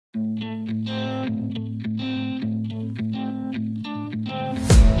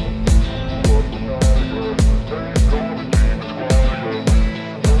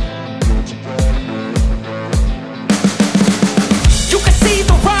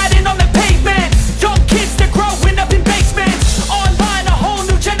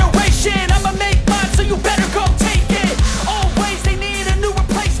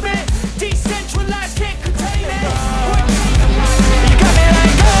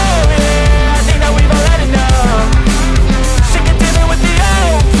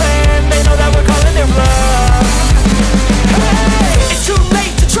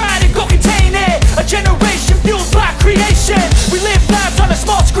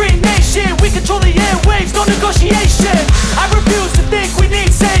negotiation. I refuse to think we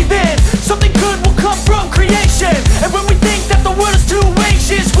need saving. Something good will come from creation. And when we think that the world is too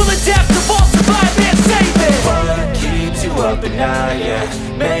anxious, we'll adapt, evolve, survive and save it. What keeps you up at night,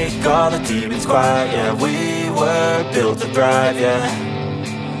 yeah? Make all the demons quiet, yeah. We were built to thrive,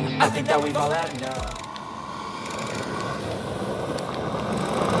 yeah. I think that we've all had enough.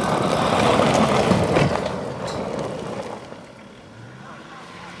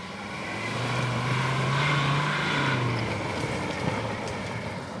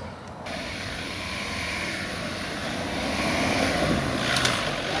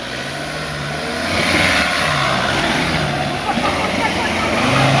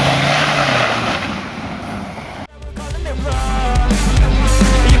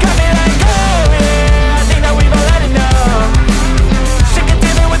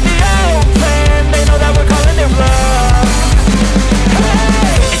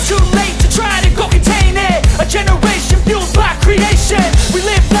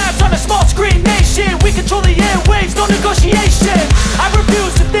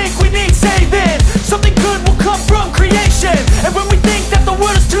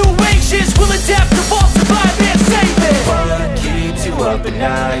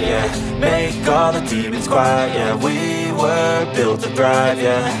 Make all the demons quiet, yeah. We were built to thrive,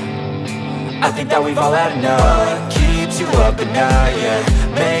 yeah. I think that we've all had enough. What keeps you up at night, yeah.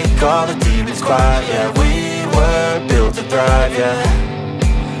 Make all the demons quiet, yeah. We were built to thrive, yeah.